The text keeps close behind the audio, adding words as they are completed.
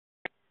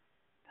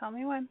Tell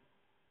me when.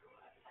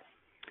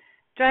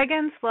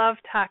 Dragons Love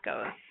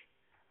Tacos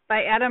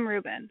by Adam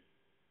Rubin.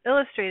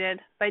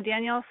 Illustrated by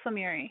Daniel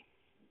Samiri.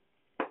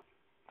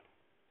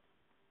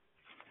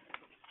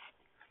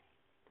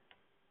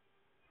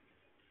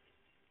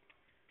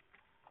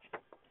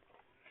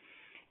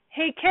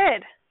 Hey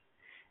kid,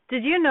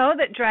 did you know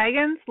that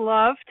dragons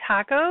love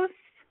tacos?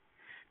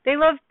 They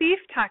love beef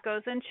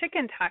tacos and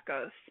chicken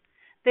tacos.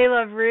 They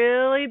love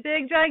really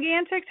big,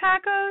 gigantic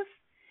tacos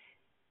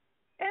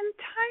and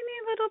tiny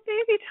little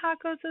baby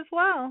tacos as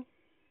well.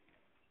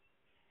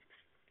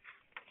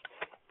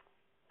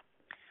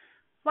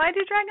 Why do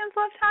dragons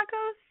love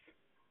tacos?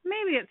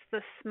 Maybe it's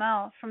the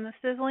smell from the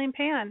sizzling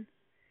pan.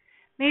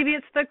 Maybe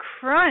it's the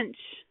crunch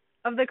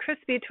of the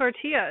crispy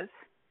tortillas.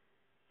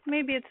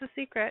 Maybe it's a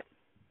secret.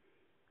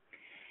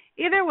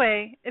 Either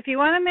way, if you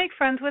want to make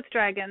friends with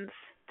dragons,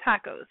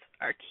 tacos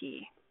are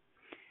key.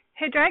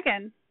 Hey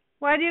dragon,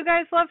 why do you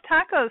guys love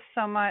tacos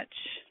so much?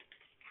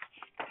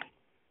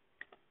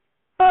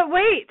 But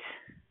wait!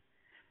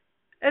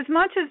 As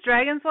much as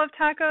dragons love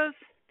tacos,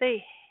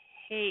 they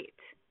hate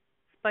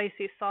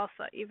spicy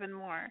salsa even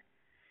more.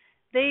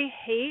 They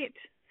hate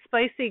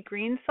spicy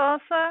green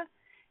salsa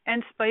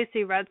and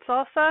spicy red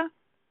salsa.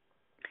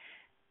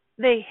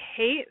 They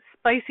hate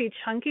spicy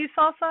chunky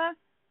salsa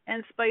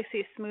and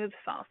spicy smooth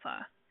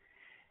salsa.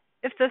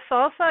 If the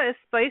salsa is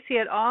spicy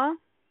at all,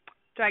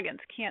 dragons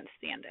can't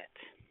stand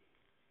it.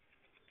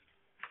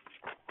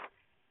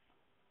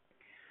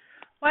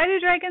 Why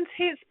do dragons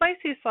hate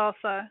spicy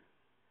salsa?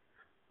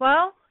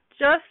 Well,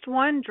 just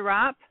one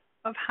drop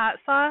of hot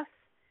sauce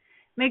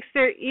makes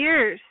their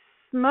ears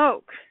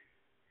smoke.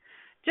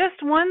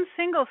 Just one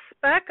single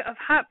speck of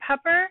hot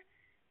pepper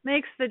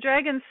makes the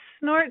dragon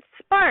snort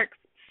sparks.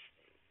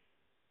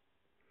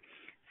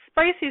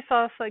 Spicy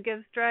salsa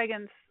gives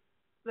dragons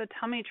the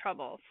tummy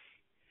troubles.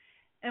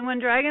 And when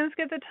dragons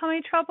get the tummy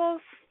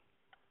troubles,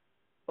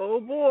 oh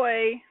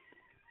boy.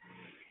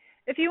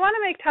 If you want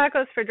to make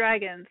tacos for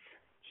dragons,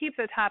 keep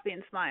the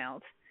toppings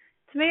mild.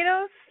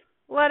 Tomatoes,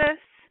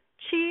 lettuce,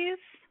 cheese,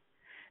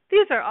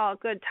 these are all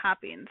good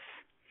toppings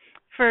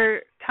for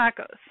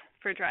tacos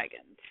for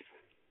dragons.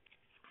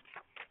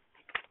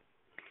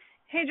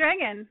 Hey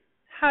dragon,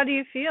 how do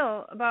you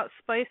feel about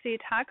spicy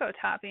taco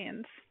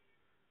toppings?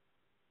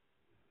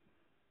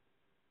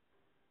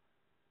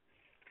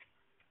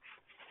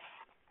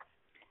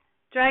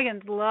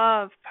 Dragons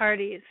love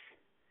parties.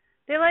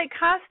 They like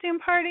costume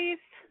parties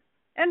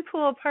and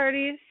pool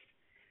parties.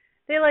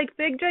 They like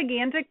big,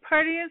 gigantic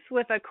parties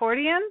with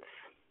accordions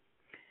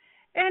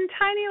and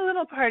tiny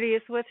little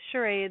parties with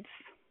charades.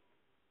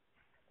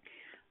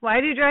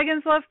 Why do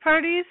dragons love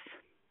parties?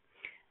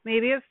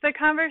 Maybe it's the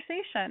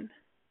conversation.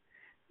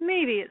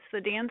 Maybe it's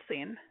the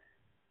dancing.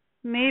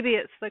 Maybe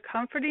it's the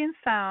comforting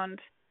sound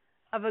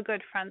of a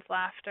good friend's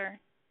laughter.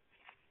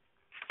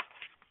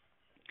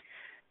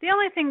 The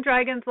only thing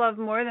dragons love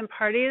more than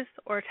parties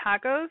or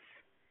tacos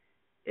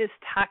is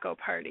taco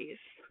parties.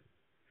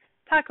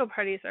 Taco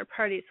parties are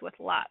parties with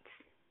lots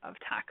of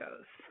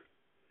tacos.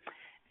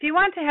 If you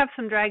want to have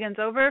some dragons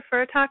over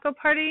for a taco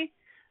party,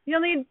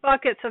 you'll need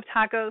buckets of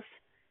tacos,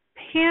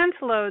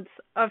 pantloads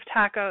of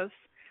tacos.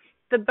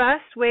 The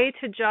best way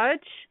to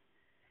judge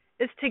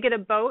is to get a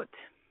boat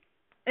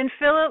and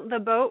fill the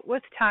boat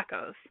with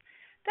tacos.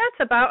 That's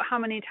about how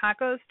many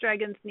tacos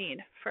dragons need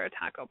for a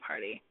taco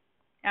party.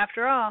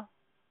 After all,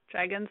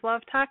 dragons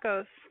love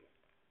tacos.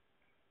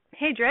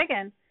 Hey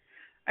dragon,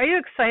 are you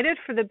excited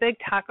for the big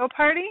taco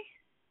party?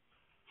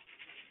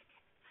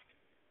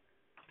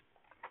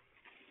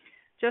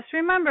 Just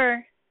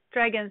remember,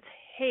 dragons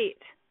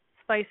hate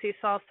spicy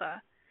salsa.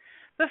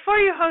 Before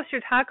you host your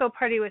taco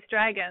party with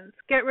dragons,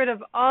 get rid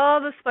of all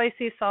the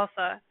spicy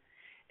salsa.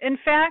 In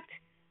fact,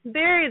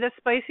 bury the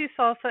spicy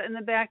salsa in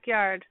the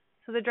backyard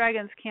so the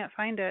dragons can't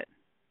find it.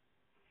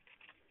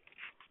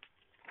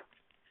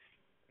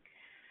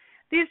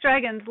 These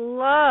dragons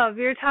love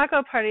your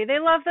taco party. They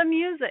love the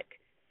music.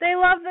 They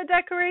love the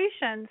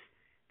decorations.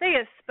 They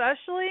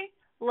especially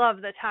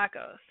love the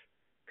tacos.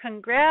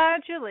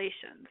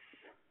 Congratulations.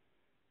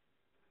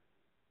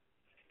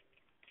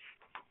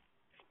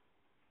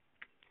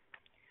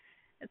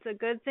 It's a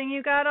good thing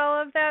you got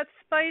all of that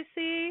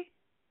spicy.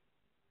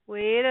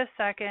 Wait a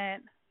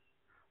second.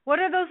 What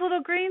are those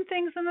little green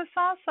things in the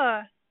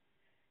salsa?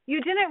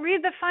 You didn't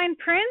read the fine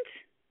print?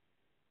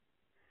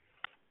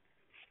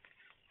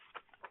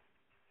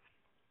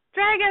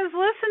 Dragons,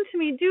 listen to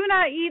me. Do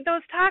not eat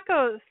those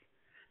tacos.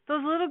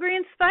 Those little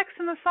green specks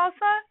in the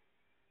salsa,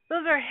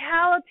 those are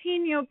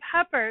jalapeno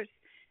peppers.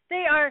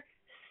 They are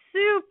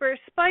super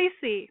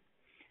spicy.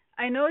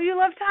 I know you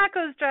love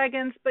tacos,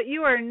 dragons, but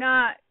you are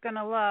not going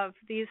to love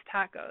these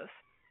tacos.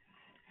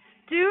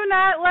 Do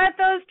not let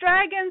those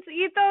dragons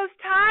eat those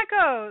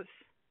tacos.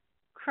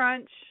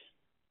 Crunch,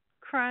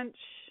 crunch,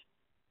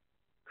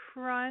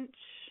 crunch.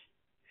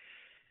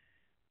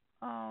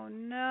 Oh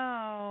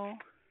no.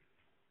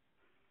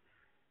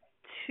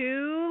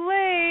 Too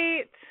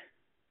late.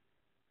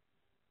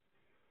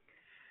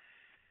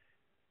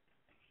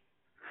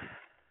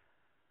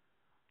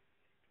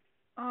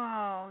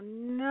 Oh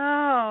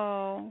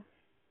no.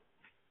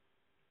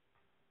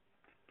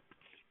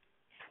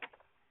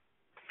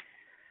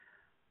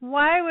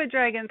 Why would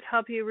dragons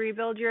help you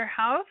rebuild your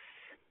house?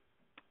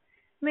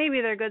 Maybe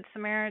they're good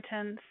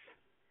Samaritans.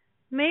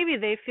 Maybe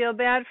they feel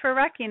bad for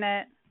wrecking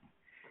it.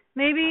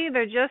 Maybe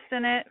they're just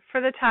in it for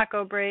the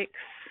taco breaks.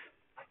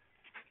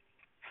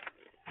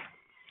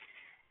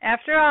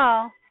 After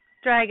all,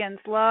 dragons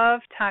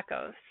love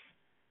tacos.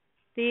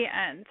 The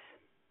end.